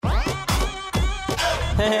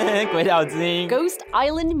鬼岛之音 Ghost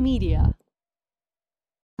Island Media.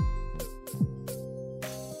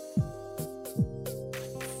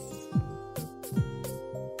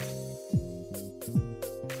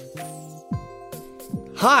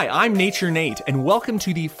 Hi, I'm Nature Nate, and welcome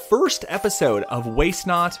to the first episode of Waste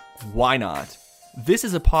Not, Why Not? This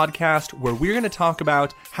is a podcast where we're going to talk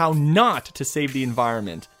about how not to save the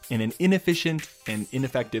environment in an inefficient and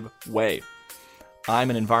ineffective way.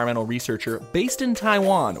 I'm an environmental researcher based in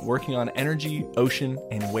Taiwan, working on energy, ocean,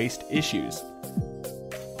 and waste issues.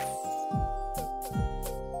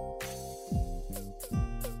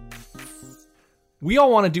 We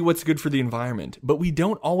all want to do what's good for the environment, but we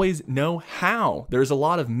don't always know how. There's a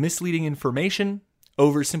lot of misleading information,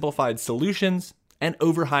 oversimplified solutions, and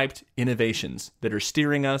overhyped innovations that are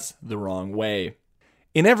steering us the wrong way.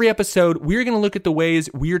 In every episode, we're going to look at the ways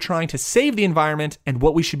we are trying to save the environment and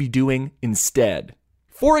what we should be doing instead.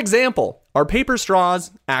 For example, are paper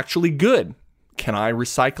straws actually good? Can I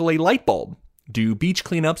recycle a light bulb? Do beach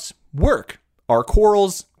cleanups work? Are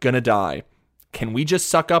corals gonna die? Can we just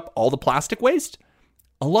suck up all the plastic waste?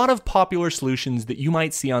 A lot of popular solutions that you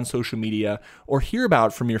might see on social media or hear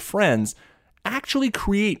about from your friends actually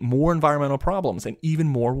create more environmental problems and even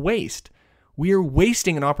more waste. We are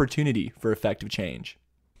wasting an opportunity for effective change.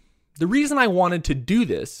 The reason I wanted to do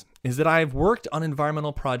this is that I've worked on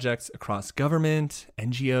environmental projects across government,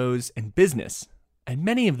 NGOs, and business, and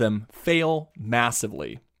many of them fail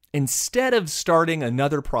massively. Instead of starting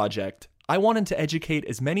another project, I wanted to educate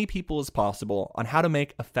as many people as possible on how to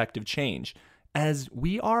make effective change, as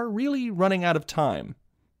we are really running out of time.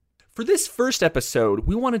 For this first episode,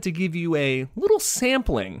 we wanted to give you a little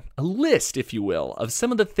sampling, a list, if you will, of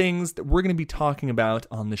some of the things that we're going to be talking about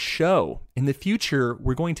on the show. In the future,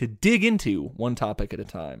 we're going to dig into one topic at a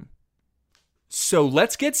time. So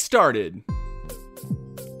let's get started.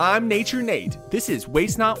 I'm Nature Nate. This is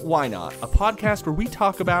Waste Not, Why Not, a podcast where we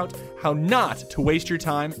talk about how not to waste your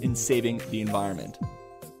time in saving the environment.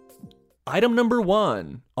 Item number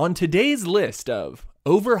 1 on today's list of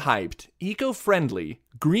overhyped, eco-friendly,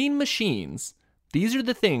 green machines. These are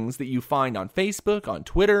the things that you find on Facebook, on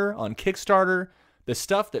Twitter, on Kickstarter, the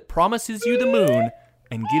stuff that promises you the moon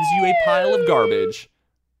and gives you a pile of garbage.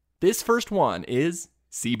 This first one is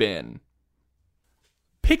CBin.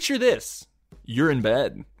 Picture this. You're in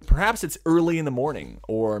bed. Perhaps it's early in the morning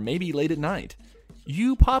or maybe late at night.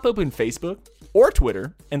 You pop open Facebook or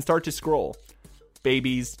Twitter and start to scroll.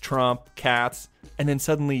 Babies, Trump, cats, and then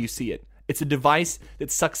suddenly you see it. It's a device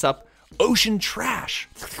that sucks up ocean trash.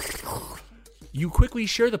 You quickly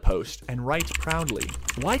share the post and write proudly,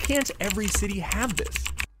 "Why can't every city have this?"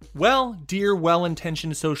 Well, dear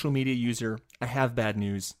well-intentioned social media user, I have bad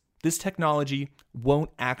news. This technology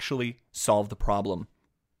won't actually solve the problem.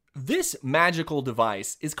 This magical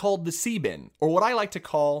device is called the CBin, or what I like to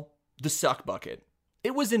call the suck bucket.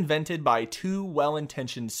 It was invented by two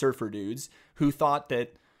well-intentioned surfer dudes who thought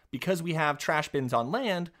that because we have trash bins on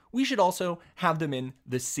land, we should also have them in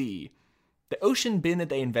the sea. The ocean bin that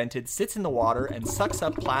they invented sits in the water and sucks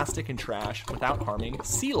up plastic and trash without harming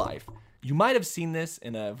sea life. You might have seen this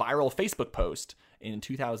in a viral Facebook post in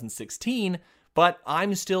 2016, but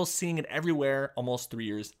I'm still seeing it everywhere almost 3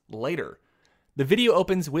 years later. The video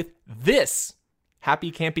opens with this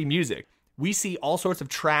happy campy music. We see all sorts of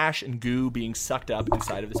trash and goo being sucked up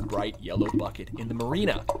inside of this bright yellow bucket in the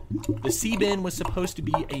marina. The CBin was supposed to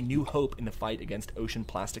be a new hope in the fight against ocean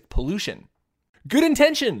plastic pollution. Good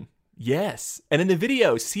intention! Yes. And in the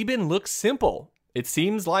video, CBin looks simple. It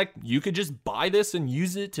seems like you could just buy this and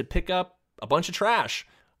use it to pick up a bunch of trash.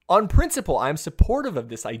 On principle, I'm supportive of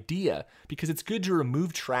this idea because it's good to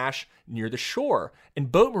remove trash near the shore,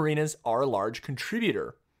 and boat marinas are a large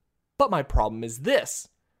contributor. But my problem is this.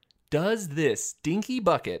 Does this dinky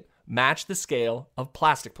bucket match the scale of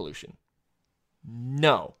plastic pollution?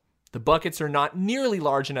 No. The buckets are not nearly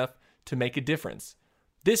large enough to make a difference.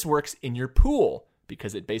 This works in your pool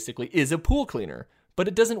because it basically is a pool cleaner, but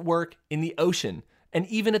it doesn't work in the ocean. And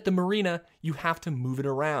even at the marina, you have to move it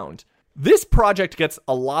around. This project gets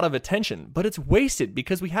a lot of attention, but it's wasted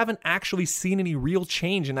because we haven't actually seen any real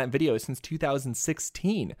change in that video since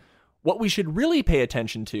 2016. What we should really pay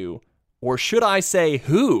attention to, or should I say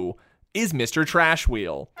who, is Mr. Trash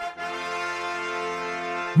Wheel.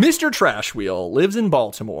 Mr. Trash Wheel lives in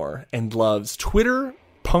Baltimore and loves Twitter,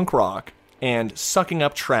 punk rock, and sucking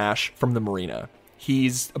up trash from the marina.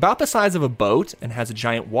 He's about the size of a boat and has a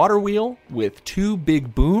giant water wheel with 2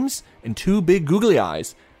 big booms and 2 big googly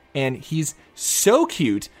eyes. And he's so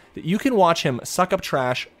cute that you can watch him suck up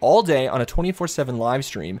trash all day on a 24/7 live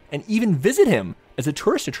stream and even visit him as a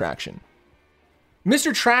tourist attraction.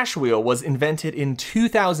 Mr. Trash Wheel was invented in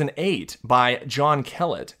 2008 by John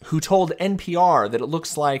Kellett, who told NPR that it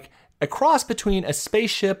looks like a cross between a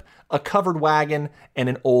spaceship, a covered wagon, and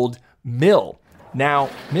an old mill.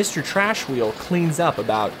 Now, Mr. Trash Wheel cleans up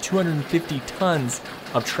about 250 tons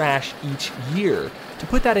of trash each year. To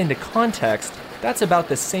put that into context, that's about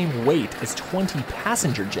the same weight as 20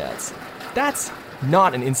 passenger jets. That's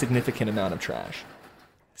not an insignificant amount of trash.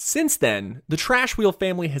 Since then, the Trash Wheel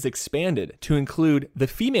family has expanded to include the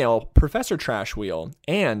female Professor Trash Wheel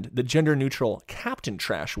and the gender-neutral Captain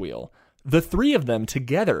Trash Wheel. The three of them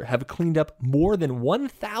together have cleaned up more than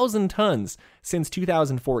 1,000 tons since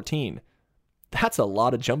 2014. That's a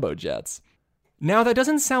lot of jumbo jets. Now, that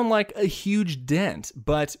doesn't sound like a huge dent,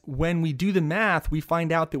 but when we do the math, we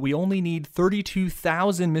find out that we only need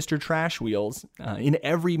 32,000 Mr. Trash Wheels in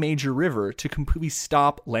every major river to completely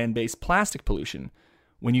stop land-based plastic pollution.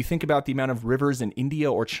 When you think about the amount of rivers in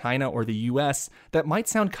India or China or the US, that might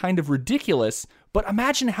sound kind of ridiculous, but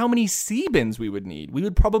imagine how many sea bins we would need. We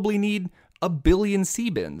would probably need 1 billion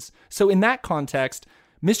sea bins. So in that context,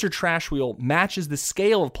 Mr. Trash Wheel matches the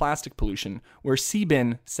scale of plastic pollution, where sea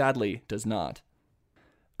bin, sadly, does not.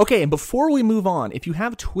 Okay, and before we move on, if you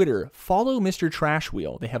have Twitter, follow Mr. Trash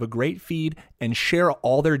Wheel. They have a great feed and share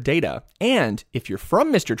all their data. And if you're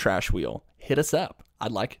from Mr. Trash Wheel, hit us up.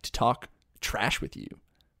 I'd like to talk trash with you.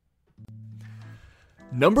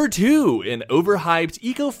 Number 2 in overhyped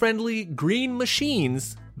eco-friendly green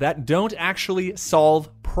machines that don't actually solve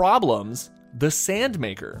problems, the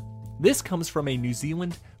Sandmaker. This comes from a New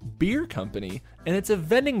Zealand beer company, and it's a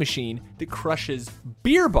vending machine that crushes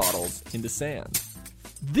beer bottles into sand.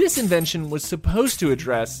 This invention was supposed to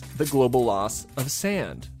address the global loss of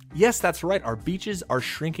sand. Yes, that's right, our beaches are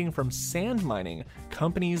shrinking from sand mining.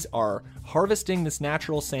 Companies are harvesting this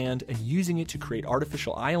natural sand and using it to create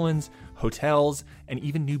artificial islands, hotels, and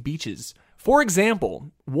even new beaches. For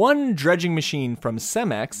example, one dredging machine from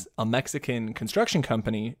Cemex, a Mexican construction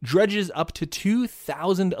company, dredges up to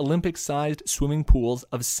 2,000 Olympic-sized swimming pools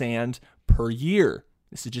of sand per year.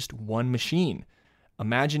 This is just one machine.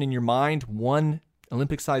 Imagine in your mind one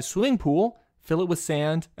Olympic-sized swimming pool, fill it with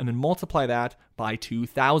sand, and then multiply that by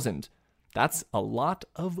 2,000. That's a lot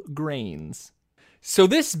of grains. So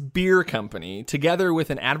this beer company, together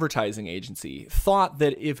with an advertising agency, thought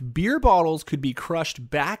that if beer bottles could be crushed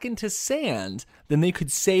back into sand, then they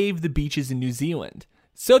could save the beaches in New Zealand.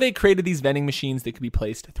 So they created these vending machines that could be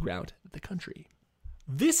placed throughout the country.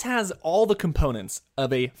 This has all the components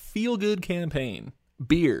of a feel-good campaign.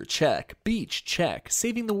 Beer, check. Beach, check.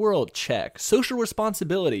 Saving the world, check. Social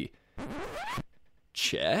responsibility,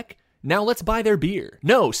 check. Now let's buy their beer.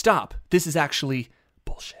 No, stop. This is actually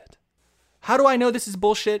bullshit. How do I know this is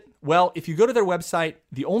bullshit? Well, if you go to their website,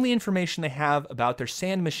 the only information they have about their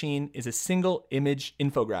sand machine is a single image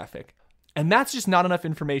infographic. And that's just not enough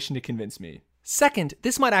information to convince me. Second,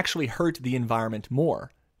 this might actually hurt the environment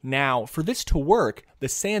more. Now, for this to work, the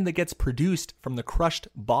sand that gets produced from the crushed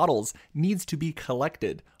bottles needs to be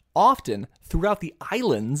collected, often throughout the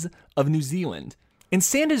islands of New Zealand. And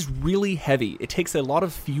sand is really heavy. It takes a lot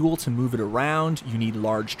of fuel to move it around. You need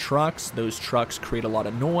large trucks. Those trucks create a lot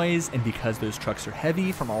of noise, and because those trucks are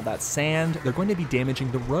heavy from all that sand, they're going to be damaging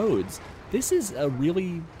the roads. This is a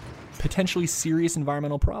really potentially serious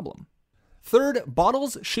environmental problem. Third,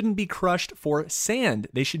 bottles shouldn't be crushed for sand.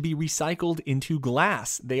 They should be recycled into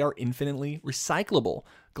glass. They are infinitely recyclable.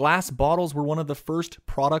 Glass bottles were one of the first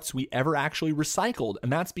products we ever actually recycled,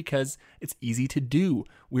 and that's because it's easy to do.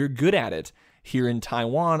 We're good at it. Here in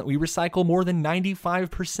Taiwan, we recycle more than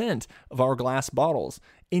 95% of our glass bottles.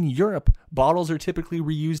 In Europe, bottles are typically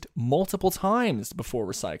reused multiple times before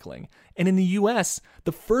recycling. And in the US,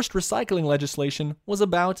 the first recycling legislation was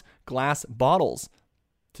about glass bottles.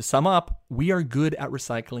 To sum up, we are good at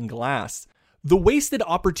recycling glass. The wasted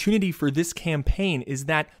opportunity for this campaign is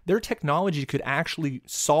that their technology could actually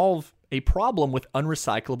solve a problem with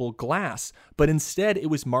unrecyclable glass, but instead it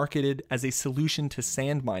was marketed as a solution to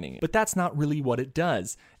sand mining. But that's not really what it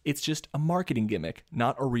does. It's just a marketing gimmick,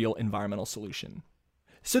 not a real environmental solution.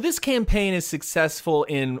 So this campaign is successful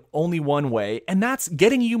in only one way, and that's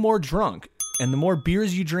getting you more drunk. And the more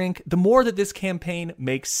beers you drink, the more that this campaign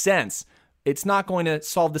makes sense. It's not going to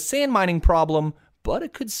solve the sand mining problem, but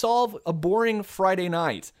it could solve a boring Friday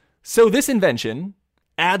night. So this invention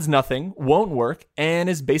adds nothing, won't work, and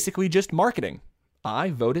is basically just marketing. I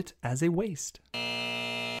vote it as a waste.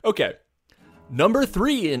 Okay, number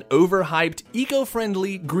 3 in overhyped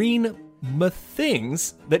eco-friendly green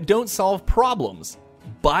things that don't solve problems.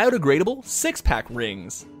 Biodegradable 6-pack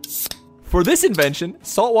rings. For this invention,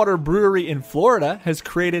 Saltwater Brewery in Florida has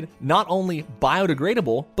created not only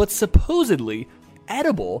biodegradable, but supposedly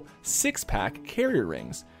edible six-pack carrier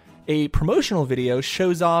rings. A promotional video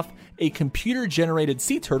shows off a computer-generated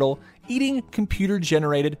sea turtle eating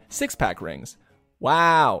computer-generated six-pack rings.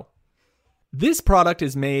 Wow. This product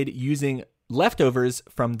is made using leftovers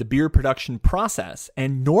from the beer production process,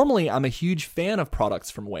 and normally I'm a huge fan of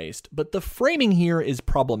products from waste, but the framing here is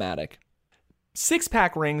problematic.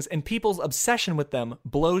 Six-pack rings and people's obsession with them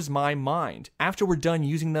blows my mind. After we're done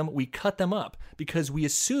using them, we cut them up because we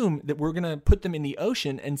assume that we're going to put them in the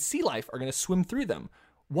ocean and sea life are going to swim through them.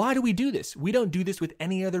 Why do we do this? We don't do this with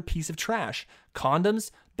any other piece of trash.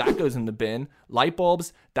 Condoms, that goes in the bin. Light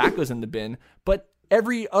bulbs, that goes in the bin. But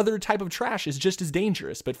every other type of trash is just as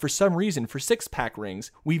dangerous. But for some reason, for six-pack rings,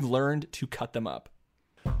 we've learned to cut them up.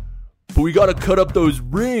 But we gotta cut up those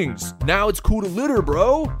rings. Now it's cool to litter,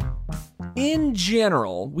 bro. In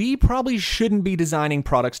general, we probably shouldn't be designing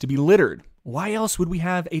products to be littered. Why else would we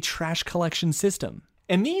have a trash collection system?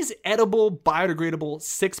 And these edible, biodegradable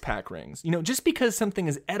six-pack rings, just because something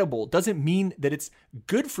is edible doesn't mean that it's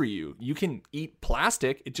good for you. You can eat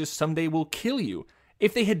plastic, it just someday will kill you.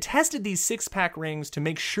 If they had tested these six-pack rings to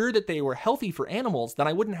make sure that they were healthy for animals, then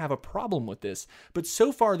I wouldn't have a problem with this. But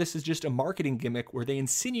so far, this is just a marketing gimmick where they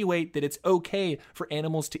insinuate that it's okay for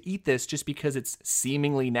animals to eat this just because it's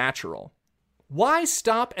seemingly natural. Why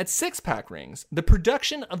stop at six-pack rings? The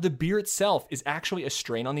production of the beer itself is actually a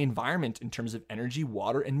strain on the environment in terms of energy,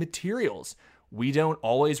 water, and materials. We don't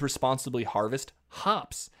always responsibly harvest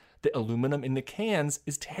hops. The aluminum in the cans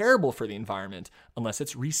is terrible for the environment unless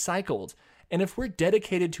it's recycled. And if we're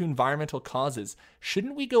dedicated to environmental causes,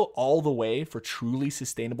 shouldn't we go all the way for truly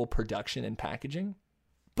sustainable production and packaging?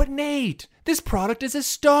 But Nate, this product is a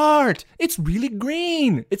start. It's really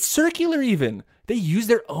green. It's circular even. They use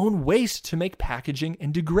their own waste to make packaging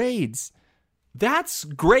and degrades. That's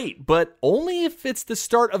great, but only if it's the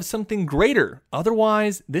start of something greater.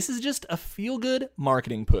 Otherwise, this is just a feel-good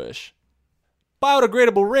marketing push.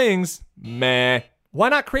 Biodegradable rings? Meh. Why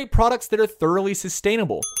not create products that are thoroughly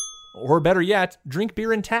sustainable? Or better yet, drink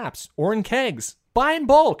beer in taps or in kegs. Buy in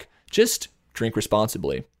bulk. Just drink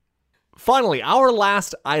responsibly. Finally, our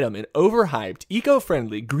last item in overhyped,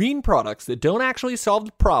 eco-friendly, green products that don't actually solve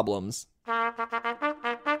the problems.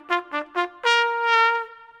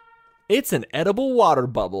 It's an edible water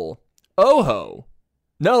bubble. Oh-ho.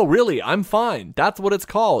 No, really, I'm fine. That's what it's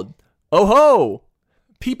called. Oh-ho.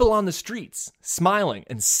 People on the streets, smiling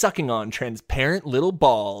and sucking on transparent little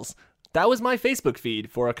balls. That was my Facebook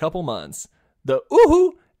feed for a couple months. The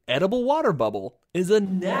ooh-hoo edible water bubble is a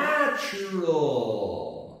natural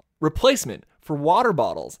replacement for water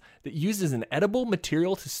bottles that uses an edible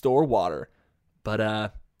material to store water.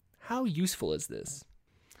 But how useful is this?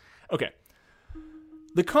 Okay.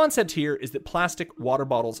 The concept here is that plastic water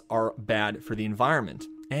bottles are bad for the environment.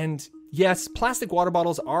 And yes, plastic water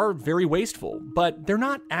bottles are very wasteful, but they're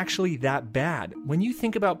not actually that bad. When you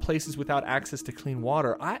think about places without access to clean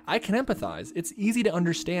water, I can empathize. It's easy to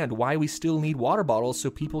understand why we still need water bottles so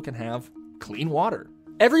people can have clean water.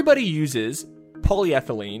 Everybody uses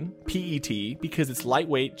polyethylene, PET, because it's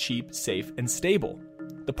lightweight, cheap, safe, and stable.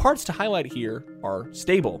 The parts to highlight here are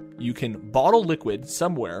stable. You can bottle liquid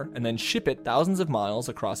somewhere and then ship it thousands of miles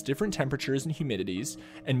across different temperatures and humidities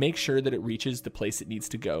and make sure that it reaches the place it needs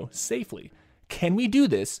to go safely. Can we do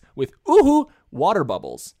this with water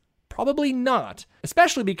bubbles? Probably not,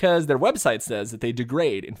 especially because their website says that they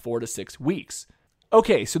degrade in 4 to 6 weeks.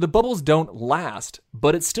 Okay, so the bubbles don't last,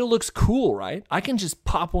 but it still looks cool, right? I can just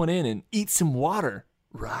pop one in and eat some water,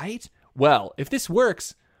 right? Well, if this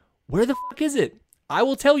works, where the fuck is it? I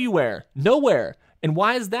will tell you where. Nowhere. And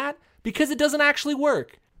why is that? Because it doesn't actually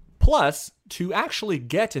work. Plus, to actually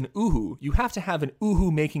get an Oohoo, you have to have an Oohoo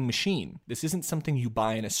making machine. This isn't something you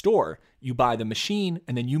buy in a store. You buy the machine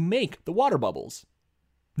and then you make the water bubbles.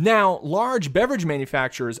 Now, large beverage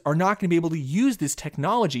manufacturers are not going to be able to use this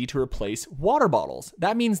technology to replace water bottles.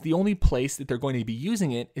 That means the only place that they're going to be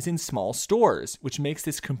using it is in small stores, which makes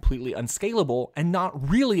this completely unscalable and not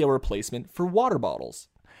really a replacement for water bottles.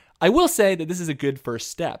 I will say that this is a good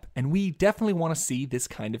first step, and we definitely want to see this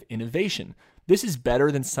kind of innovation. This is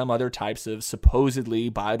better than some other types of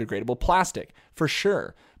supposedly biodegradable plastic, for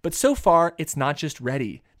sure. But so far, it's not just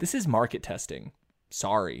ready. This is market testing.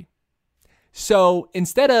 Sorry. So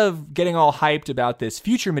instead of getting all hyped about this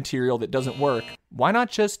future material that doesn't work, why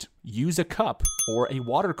not just use a cup or a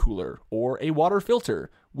water cooler or a water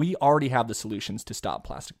filter? We already have the solutions to stop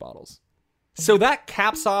plastic bottles. So that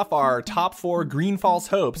caps off our top 4 green false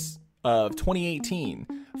hopes of 2018.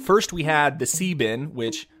 First, we had the sea bin,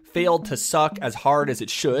 which failed to suck as hard as it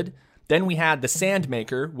should. Then we had the sand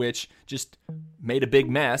maker, which just made a big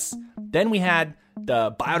mess. Then we had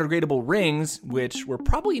the biodegradable rings, which were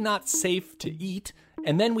probably not safe to eat.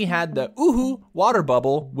 And then we had the Oohoo water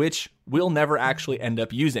bubble, which we'll never actually end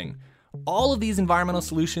up using. All of these environmental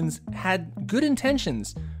solutions had good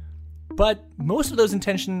intentions, but most of those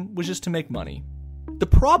intentions was just to make money. The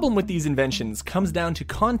problem with these inventions comes down to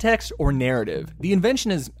context or narrative. The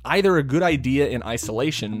invention is either a good idea in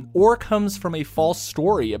isolation or comes from a false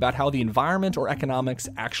story about how the environment or economics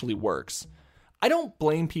actually works. I don't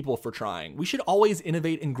blame people for trying. We should always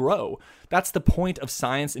innovate and grow. That's the point of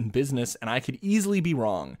science and business, and I could easily be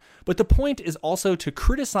wrong. But the point is also to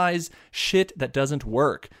criticize shit that doesn't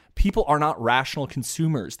work. People are not rational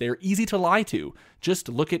consumers. They are easy to lie to. Just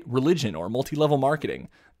look at religion or multi-level marketing.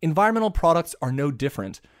 Environmental products are no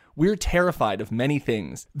different. We're terrified of many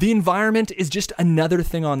things. The environment is just another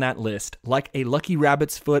thing on that list. Like a lucky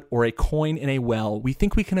rabbit's foot or a coin in a well, we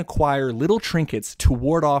think we can acquire little trinkets to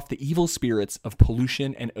ward off the evil spirits of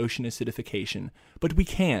pollution and ocean acidification. But we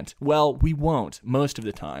can't. Well, we won't most of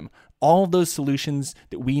the time. All of those solutions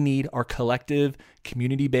that we need are collective,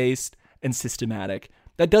 community-based, and systematic.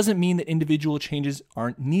 That doesn't mean that individual changes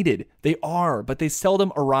aren't needed. They are, but they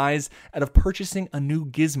seldom arise out of purchasing a new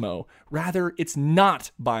gizmo. Rather, it's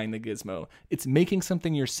not buying the gizmo. It's making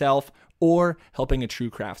something yourself or helping a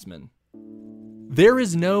true craftsman. There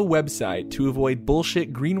is no website to avoid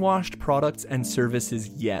bullshit greenwashed products and services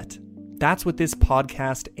yet. That's what this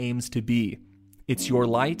podcast aims to be. It's your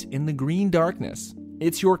light in the green darkness.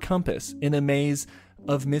 It's your compass in a maze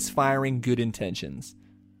of misfiring good intentions.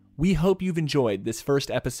 We hope you've enjoyed this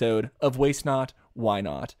first episode of Waste Not, Why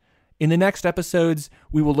Not. In the next episodes,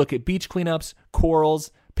 we will look at beach cleanups,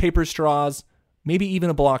 corals, paper straws, maybe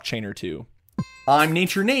even a blockchain or two. I'm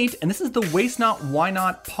Nature Nate, and this is the Waste Not, Why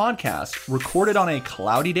Not podcast, recorded on a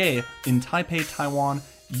cloudy day in Taipei, Taiwan,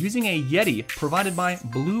 using a Yeti provided by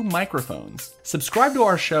Blue Microphones. Subscribe to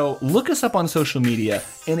our show, look us up on social media,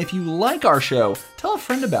 and if you like our show, tell a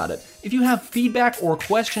friend about it. If you have feedback or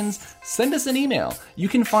questions, send us an email. You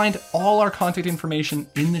can find all our contact information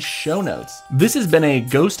in the show notes. This has been a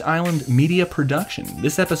Ghost Island Media production.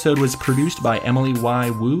 This episode was produced by Emily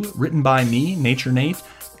Y. Wu, written by me, Nature Nate,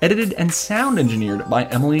 edited and sound engineered by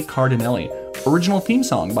Emily Cardinelli. Original theme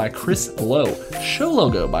song by Chris Lowe. Show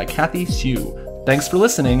logo by Kathy Sue. Thanks for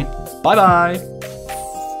listening. Bye-bye.